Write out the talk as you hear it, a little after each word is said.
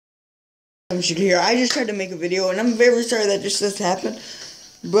Here. I just tried to make a video, and I'm very sorry that just this happened.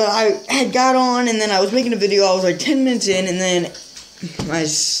 But I had got on, and then I was making a video. I was like 10 minutes in, and then my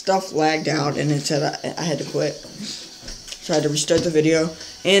stuff lagged out, and it said I had to quit. So I had to restart the video.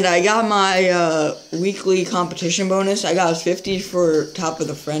 And I got my weekly competition bonus. I got 50 for top of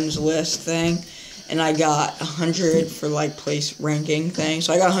the friends list thing, and I got 100 for like place ranking thing.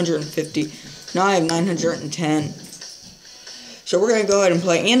 So I got 150. Now I have 910. So we're going to go ahead and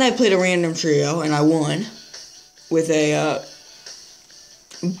play. And I played a random trio, and I won with a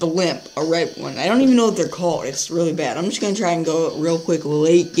blimp, a red one. I don't even know what they're called. It's really bad. I'm just going to try and go real quick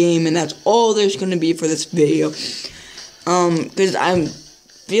late game, and that's all there's going to be for this video. Because I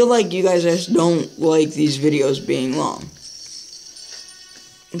feel like you guys just don't like these videos being long.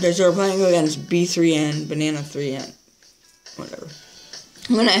 Okay, so we're playing against B3N, Banana 3N. Whatever.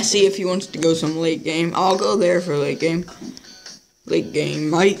 I'm going to see if he wants to go some late game. I'll go there for late game. Late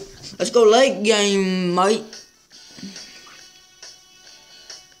game, mate. Let's go late game, mate.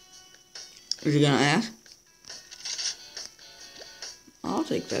 Is he gonna ask? I'll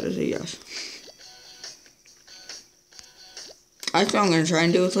take that as a yes. I think I'm gonna try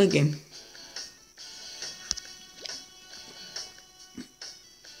and do it late game.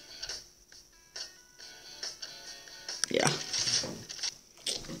 Yeah.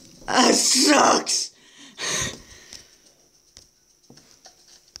 That sucks!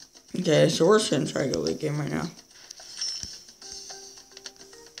 Okay, so we're just gonna try to go late game right now.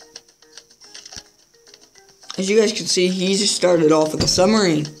 As you guys can see, he just started off with a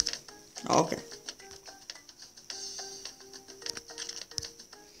submarine. Oh, okay.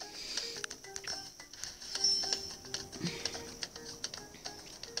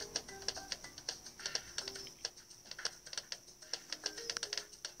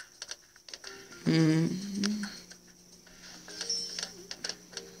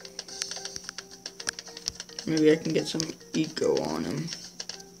 Maybe I can get some eco on him.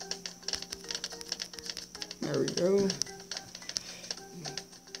 There we go.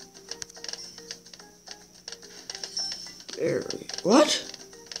 There we go. What?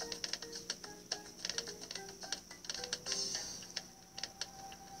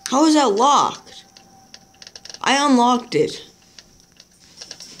 How is that locked? I unlocked it.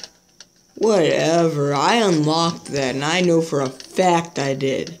 Whatever. I unlocked that, and I know for a fact I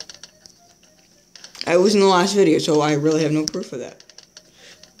did. I was in the last video, so I really have no proof of that.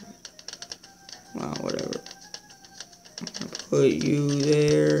 Wow, whatever. I'll put you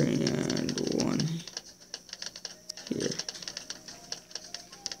there and one here.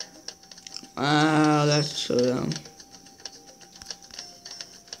 Wow, that's so dumb.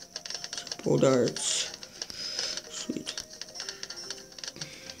 Triple darts. Sweet.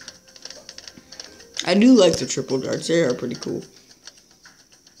 I do like the triple darts. They are pretty cool.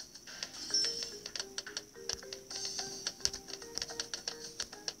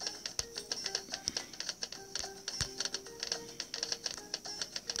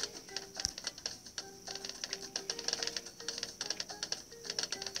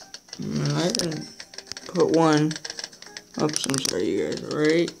 I can put one, oops, I'm sorry you guys,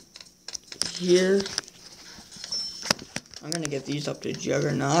 right here. I'm gonna get these up to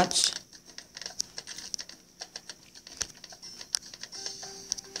juggernauts.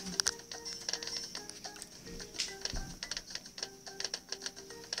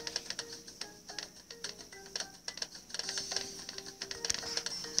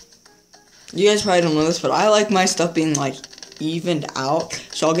 You guys probably don't know this, but I like my stuff being like evened out,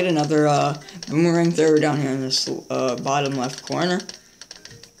 so I'll get another boomerang thrower down here in this bottom left corner.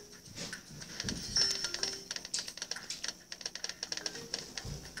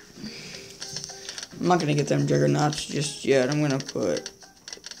 I'm not gonna get them juggernauts just yet. I'm gonna put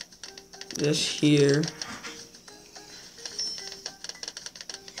this here.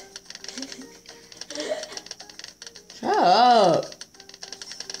 Shut up.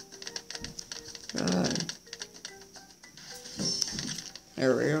 God.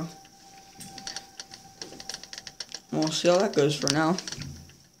 There we go. We'll see how that goes for now.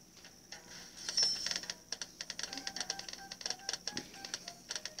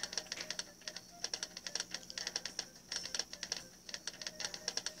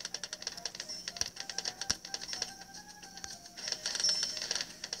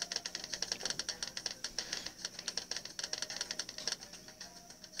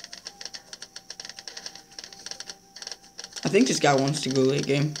 I think this guy wants to go late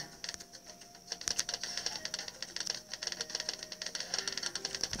game.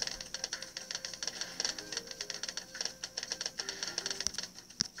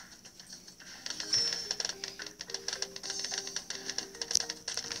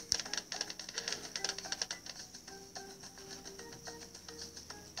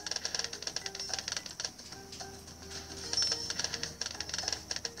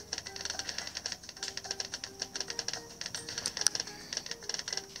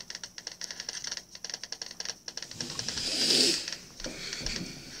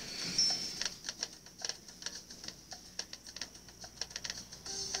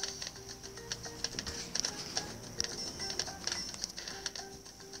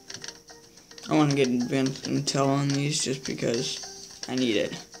 I want to get advanced intel on these just because I need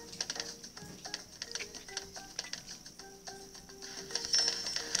it.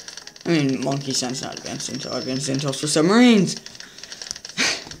 I mean, monkey sense, not advanced intel. Advanced intel's for submarines.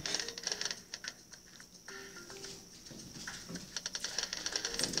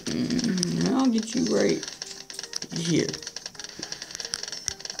 I'll get you right here.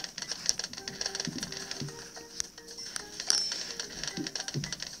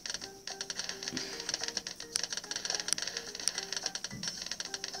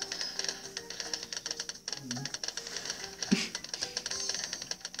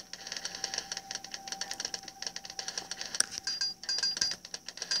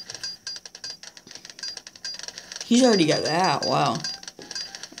 He's already got that. Wow.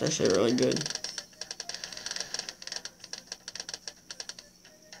 That's actually really good.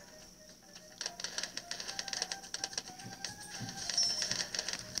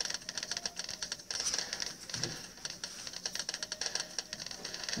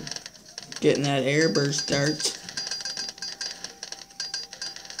 Getting that airburst starts.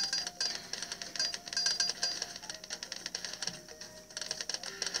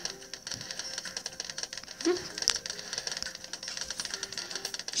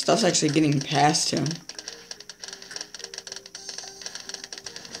 Stuff's actually getting past him.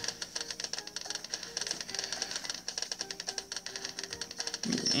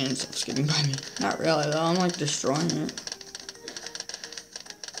 And stuff's getting by me. Not really though, I'm like destroying it.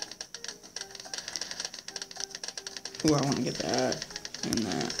 Ooh, I want to get that and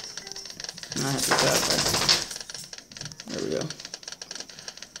that. And I have to put that there. There we go.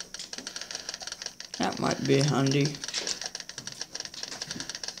 That might be handy.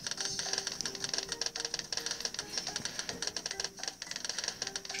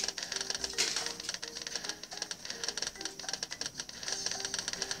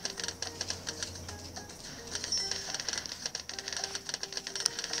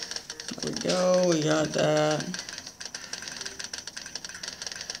 There we go, we got that.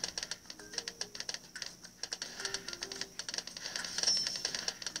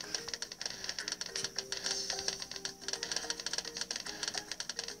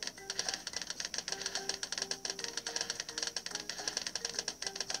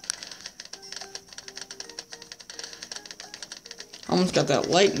 Almost got that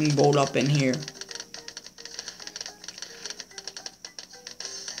lightning bolt up in here.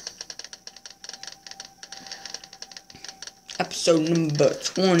 Episode number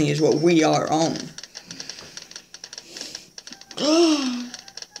 20 is what we are on.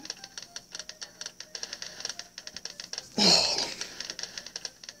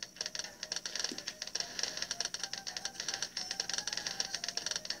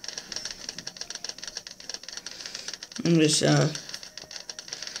 I'm just, I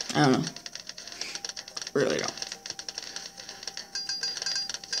don't know. Really don't.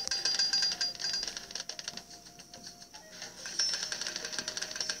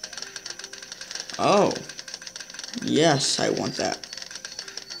 Oh. Yes, I want that.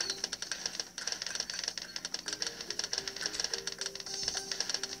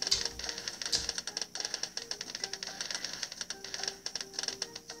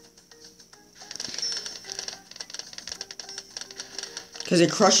 Because it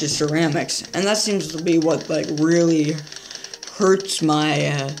crushes ceramics, and that seems to be what, like, really hurts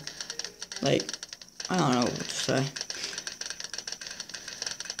my, like, I don't know what to say.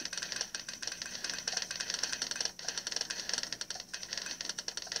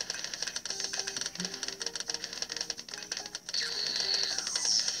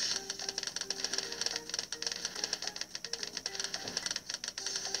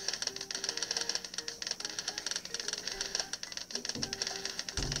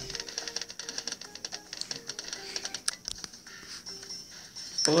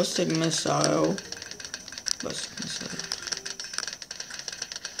 Ballistic missile. Ballistic missile.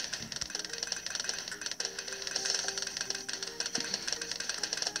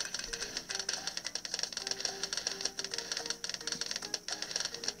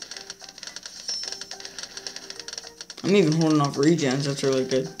 I'm even holding off regens, that's really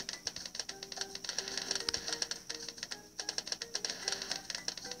good.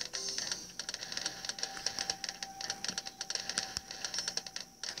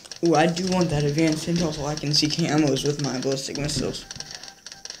 Ooh, I do want that advanced intel so I can see camos with my ballistic missiles.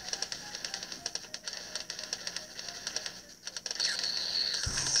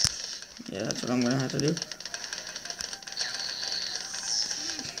 Yeah, that's what I'm gonna have to do.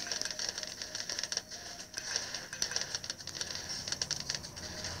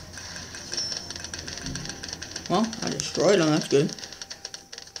 Well, I destroyed them, that's good.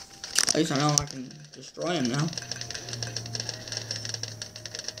 At least I know I can destroy him now.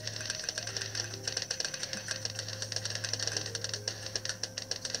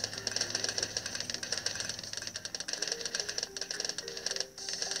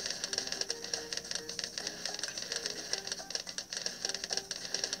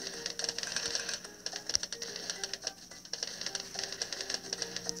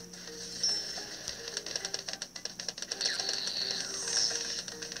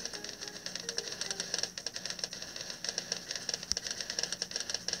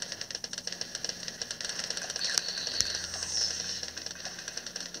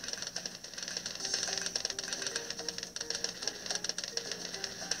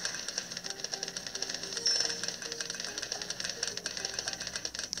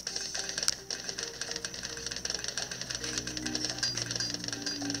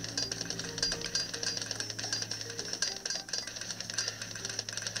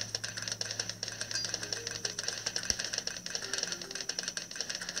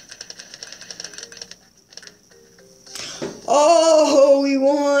 Oh, we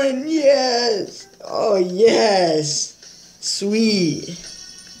won! Yes! Oh, yes! Sweet.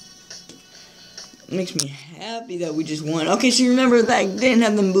 Makes me happy that we just won. Okay, so remember that I didn't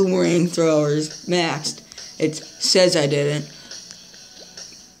have the boomerang throwers maxed. It says I didn't.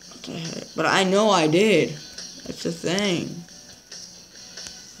 What the heck? But I know I did. That's the thing.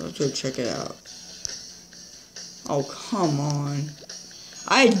 Let's go check it out. Oh, come on.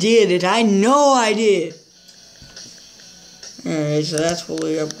 I did it. I know I did. Alright, so that's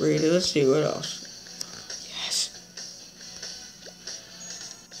fully upgraded. Let's see what else. Yes.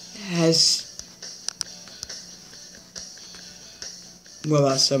 Yes. What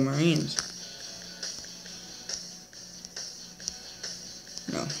about submarines?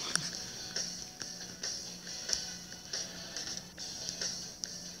 No.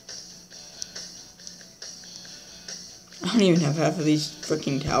 I don't even have half of these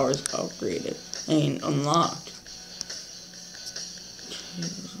freaking towers upgraded. I mean, unlocked.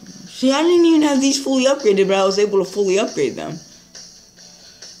 See, I didn't even have these fully upgraded, but I was able to fully upgrade them.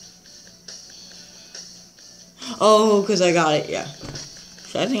 Oh, because I got it, yeah.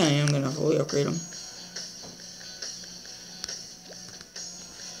 So I think I am going to fully upgrade them.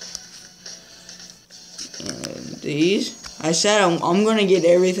 And these. I said I'm going to get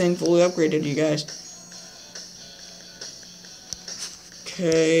everything fully upgraded, you guys.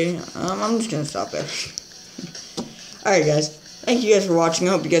 Okay, I'm just going to stop there. Alright, guys. Thank you guys for watching.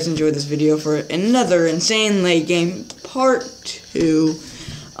 I hope you guys enjoyed this video for another Insane Late Game Part 2.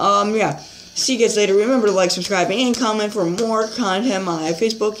 Yeah. See you guys later. Remember to like, subscribe, and comment for more content. My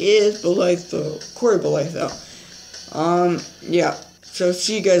Facebook is Corey Belatho. Yeah. So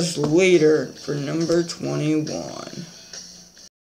see you guys later for number 21.